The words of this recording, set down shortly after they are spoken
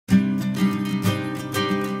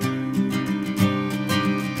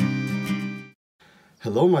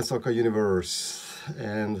Hello, my soccer universe,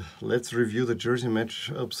 and let's review the jersey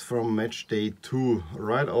matchups from match day 2.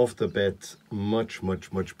 Right off the bat, much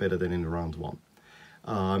better than in round 1.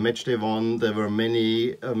 Match day 1, there were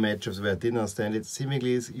many matchups where I did not stand it.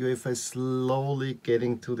 Seemingly, UEFA is slowly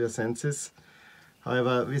getting to their senses.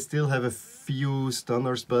 However, we still have a few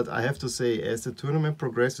stunners, but I have to say, as the tournament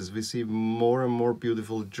progresses, we see more and more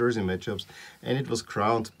beautiful jersey matchups, and it was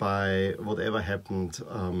crowned by whatever happened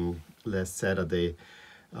last Saturday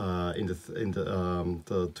in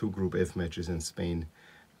the two Group F matches in Spain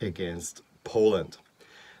against Poland.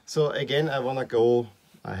 So again, I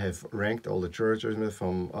have ranked all the jerseys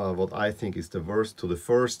from what I think is the worst to the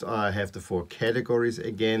first. I have the 4 categories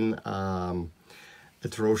again: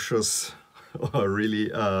 atrocious,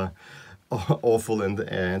 really awful and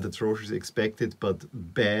atrocious expected, but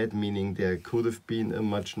bad, meaning there could have been a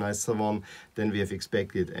much nicer one than we have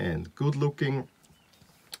expected, and good looking.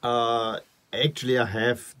 Actually, I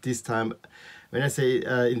have this time, when I say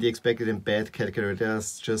in the expected and bad category,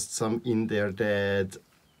 there's just some in there that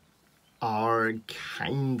are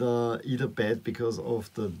kinda either bad because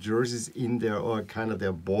of the jerseys in there, or kinda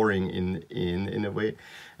they're boring in a way.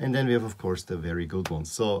 And then we have, of course, the very good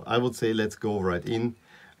ones. So I would say let's go right in.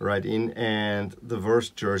 And the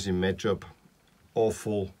worst jersey matchup,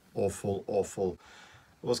 awful,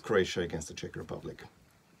 was Croatia against the Czech Republic.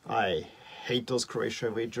 I hate those Croatia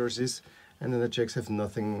away jerseys, and then the Czechs have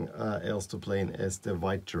nothing else to play in as the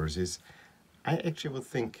white jerseys. I actually would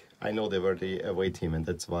think, I know they were the away team, and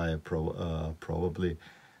that's why I probably,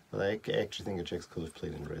 but I actually think the Czechs could have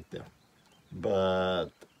played in red there. But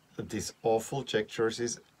these awful Czech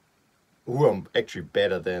jerseys, who are actually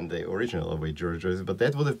better than the original away jerseys, but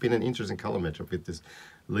that would have been an interesting color matchup with this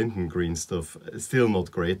Linden green stuff. Still not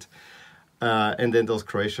great. And then those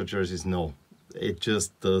Croatia jerseys, no, it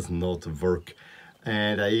just does not work.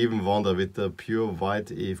 And I even wonder, with the pure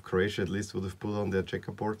white, if Croatia at least would have put on their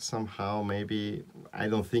checkerboard somehow, maybe. I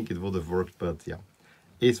don't think it would have worked, but yeah,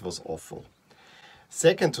 it was awful.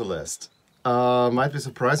 Second to last, might be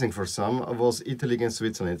surprising for some, was Italy against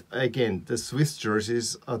Switzerland. Again, the Swiss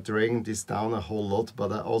jerseys are dragging this down a whole lot,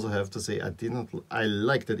 but I also have to say I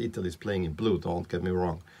like that Italy is playing in blue, don't get me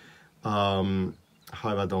wrong.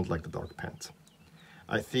 However, I don't like the dark pants.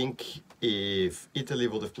 I think if Italy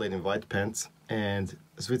would have played in white pants and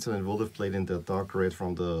Switzerland would have played in the dark red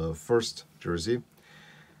from the first jersey,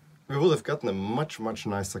 we would have gotten a much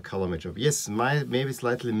nicer color matchup. Yes, maybe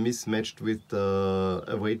slightly mismatched with the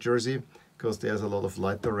away jersey, because there's a lot of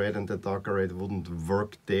lighter red and the darker red wouldn't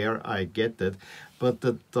work there. I get that, but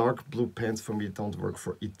the dark blue pants for me don't work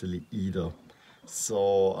for Italy either.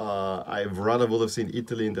 So I rather would have seen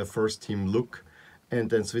Italy in their first team look, and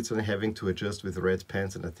then Switzerland having to adjust with red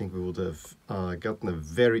pants, and I think we would have gotten a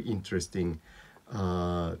very interesting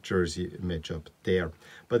jersey matchup there.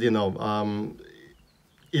 But you know,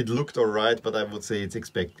 it looked alright, but I would say it's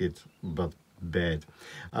expected, but bad.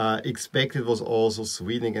 Expected was also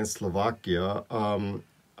Sweden against Slovakia.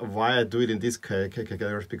 Why I do it in this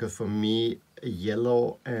category is because for me,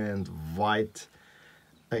 yellow and white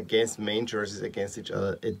against main jerseys against each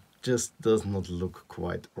other, it just does not look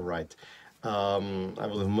quite right. I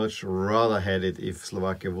would have much rather had it if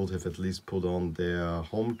Slovakia would have at least put on their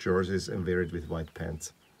home jerseys and wear it with white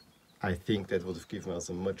pants. I think that would have given us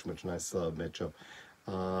a much nicer matchup.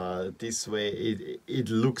 This way it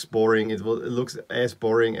looks boring. It looks as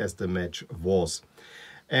boring as the match was.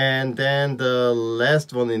 And then the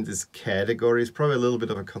last one in this category is probably a little bit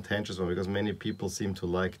of a contentious one, because many people seem to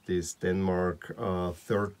like this Denmark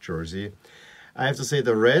third jersey. I have to say,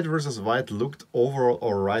 the red versus white looked overall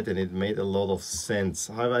alright, and it made a lot of sense.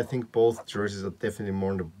 However, I think both jerseys are definitely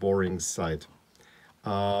more on the boring side.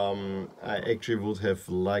 I actually would have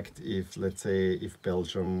liked if, let's say, if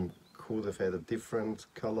Belgium could have had a different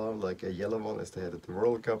color, like a yellow one, as they had at the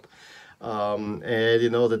World Cup. And you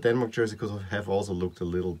know, the Denmark jersey could have also looked a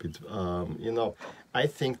little bit, you know, I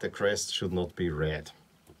think the crest should not be red.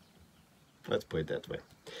 Let's put it that way.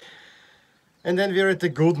 And then we're at the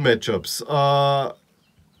good matchups.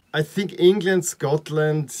 I think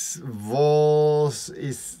England-Scotland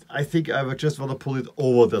I think I would just want to pull it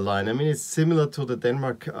over the line. I mean, it's similar to the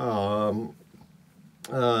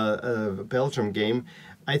Denmark-Belgium game.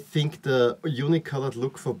 I think the unicolored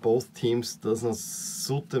look for both teams does not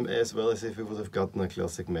suit them as well as if we would have gotten a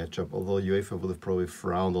classic matchup, although UEFA would have probably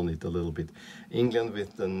frowned on it a little bit. England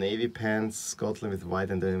with the navy pants, Scotland with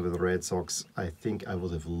white, and then with red socks. I think I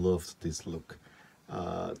would have loved this look.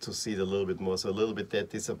 To see it a little bit more, so a little bit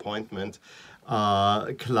that disappointment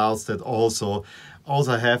clouds that also.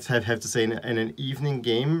 I have to say, in an evening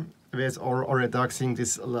game, or reducing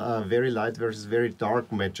this very light versus very dark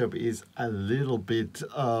matchup is a little bit,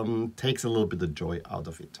 takes a little bit of joy out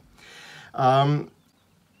of it.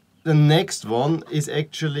 The next one is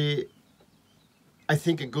actually, I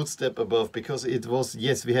think, a good step above, because it was,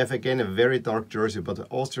 yes, we have again a very dark jersey, but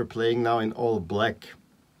Austria playing now in all black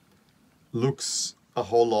looks a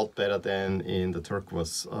whole lot better than in the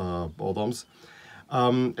turquoise bottoms.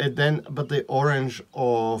 And then, but the orange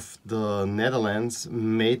of the Netherlands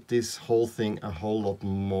made this whole thing a whole lot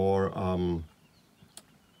more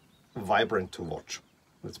vibrant to watch.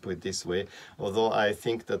 Let's put it this way. Although I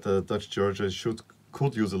think that the Dutch jersey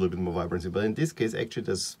could use a little bit more vibrancy, but in this case, actually,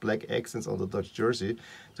 there's black accents on the Dutch jersey,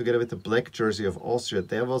 together with the black jersey of Austria.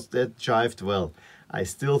 That jived well. I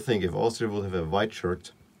still think if Austria would have a white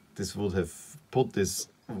shirt, this would have put this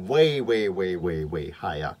way, way, way, way, way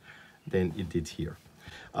higher than it did here.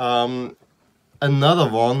 Another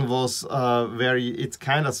one was it's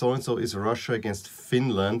kind of so-and-so, is Russia against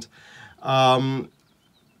Finland.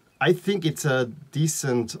 I think it's a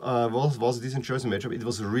decent, was a decent jersey matchup. It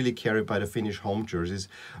was really carried by the Finnish home jerseys.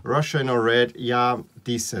 Russia in red, yeah,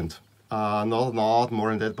 decent. Not more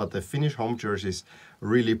than that, but the Finnish home jerseys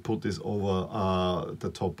really put this over the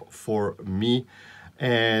top for me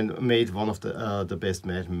and made one of the best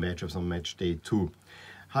matchups on match day 2.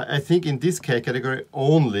 I think in this category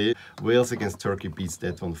only Wales against Turkey beats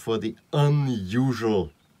that one for the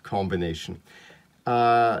unusual combination.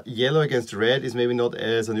 Yellow against red is maybe not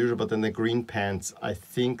as unusual, but then the green pants, I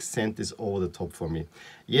think, sent this over the top for me.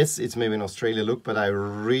 Yes, it's maybe an Australia look, but I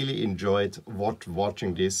really enjoyed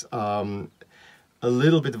watching this. A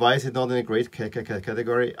little bit, why is it not in a great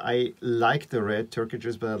category? I like the red Turkey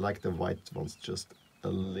jerseys, but I like the white ones just a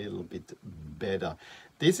little bit better.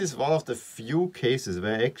 This is one of the few cases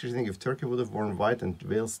where I actually think if Turkey would have worn white, and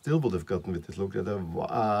Wales still would have gotten with this look, that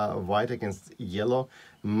white against yellow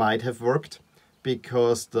might have worked,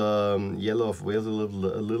 because the yellow of Wales is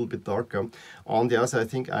a little bit darker. On the other side, I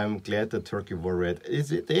think I'm glad that Turkey wore red.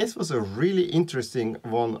 This was a really interesting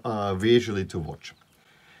one visually to watch.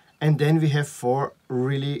 And then we have 4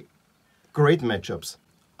 really great matchups.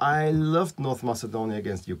 I loved North Macedonia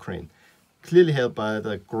against Ukraine. Clearly helped by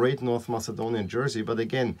the great North Macedonian jersey, but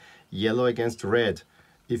again, yellow against red.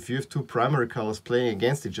 If you have 2 primary colors playing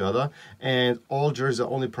against each other, and all jerseys are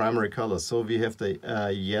only primary colors, so we have the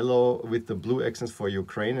yellow with the blue accents for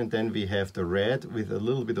Ukraine, and then we have the red with a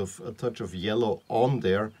little bit of a touch of yellow on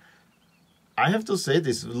there. I have to say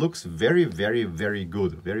this looks very, very, very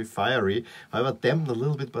good, very fiery. However, dampened a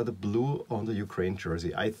little bit by the blue on the Ukraine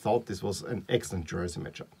jersey. I thought this was an excellent jersey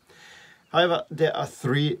matchup. However, there are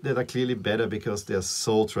 3 that are clearly better because they're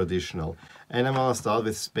so traditional. And I'm going to start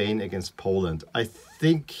with Spain against Poland. I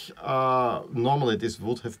think normally this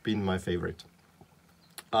would have been my favorite.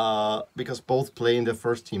 Because both play in their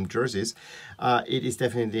first team jerseys, it is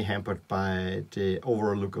definitely hampered by the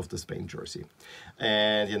overall look of the Spain jersey.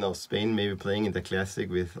 And you know, Spain may be playing in the classic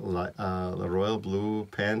with the royal blue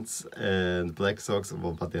pants and black socks,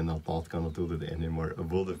 well, but they're not gonna do that anymore. It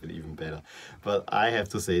would have been even better. But I have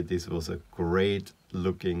to say this was a great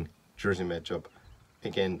looking jersey matchup.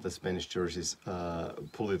 Again, the Spanish jerseys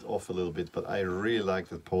pull it off a little bit, but I really like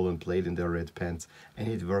that Poland played in their red pants, and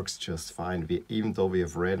it works just fine. Even though we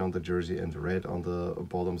have red on the jersey and red on the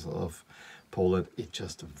bottoms of Poland, it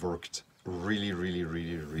just worked really, really,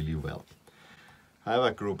 really, really well.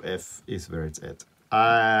 However, Group F is where it's at.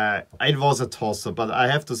 It was a toss-up, but I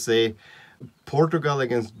have to say, Portugal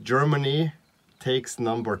against Germany takes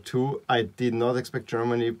number 2. I did not expect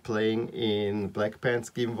Germany playing in black pants,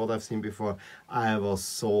 given what I've seen before. I was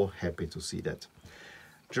so happy to see that.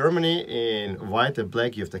 Germany in white and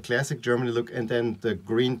black, you have the classic Germany look, and then the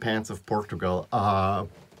green pants of Portugal are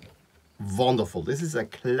wonderful. This is a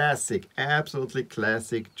classic, absolutely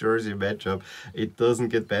classic jersey matchup. It doesn't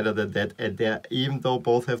get better than that, and even though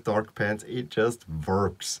both have dark pants, it just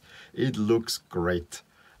works. It looks great.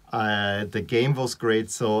 The game was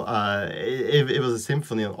great, so it was a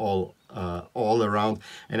symphony all around.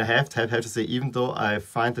 And I have to say, even though I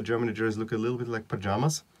find the Germany jerseys look a little bit like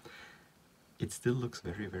pajamas, it still looks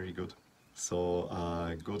very, very good. So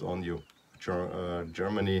good on you,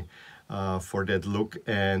 Germany, for that look.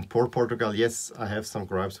 And poor Portugal, yes, I have some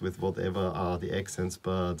gripes with whatever are the accents,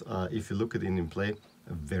 but if you look at it in play,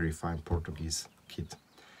 a very fine Portuguese kit.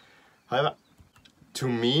 However, to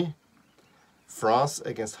me, France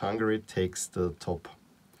against Hungary takes the top.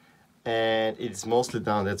 And it's mostly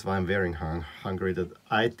down, that's why I'm wearing Hungary, that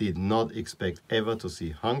I did not expect ever to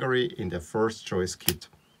see Hungary in their first choice kit,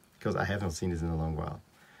 because I haven't seen this in a long while.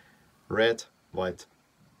 Red, white,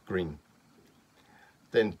 green.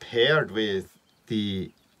 Then paired with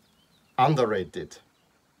the underrated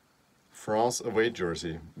France away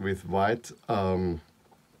jersey with white,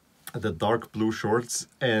 the dark blue shorts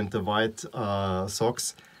and the white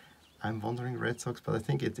socks. I'm wondering Red Sox, but I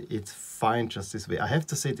think it's fine just this way. I have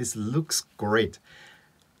to say this looks great.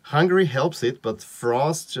 Hungary helps it, but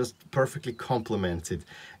France just perfectly complements it.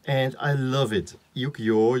 And I love it.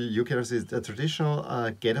 Yu-Gi-Oh! The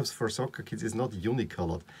traditional get-ups for soccer kids is not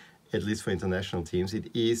unicolored, at least for international teams. It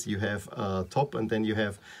is, you have top and then you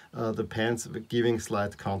have the pants giving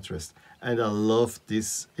slight contrast. And I love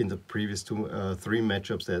this in the previous three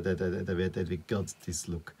matchups that we got this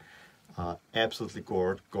look. Absolutely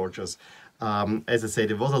gorgeous. As I said,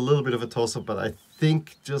 it was a little bit of a toss-up, but I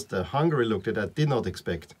think just the Hungary look that I did not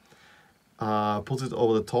expect puts it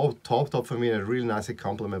over the top for me, and a really nicely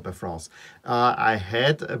compliment by France. I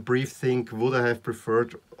had a brief think, would I have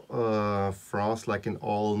preferred France like an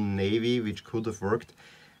all navy, which could have worked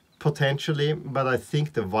potentially, but I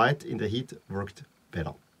think the white in the heat worked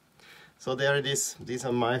better. So there it is. These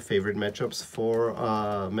are my favorite matchups for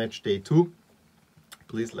match day 2.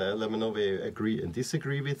 Please let me know if you agree and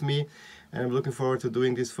disagree with me. And I'm looking forward to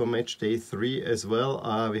doing this for match day 3 as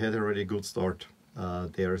well. We had already a good start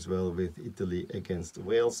there as well with Italy against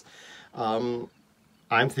Wales.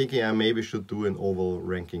 I'm thinking I maybe should do an oval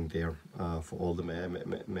ranking there for all the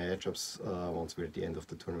matchups once we're at the end of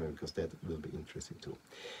the tournament, because that will be interesting too.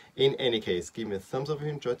 In any case, give me a thumbs up if you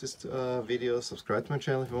enjoyed this video, subscribe to my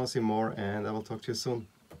channel if you want to see more, and I will talk to you soon.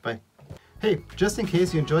 Bye. Hey, just in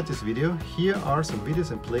case you enjoyed this video, here are some videos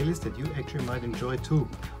and playlists that you actually might enjoy too.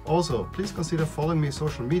 Also, please consider following me on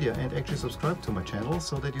social media and actually subscribe to my channel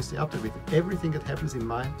so that you stay updated with everything that happens in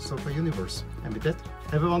my soccer universe. And with that,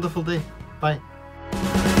 have a wonderful day. Bye.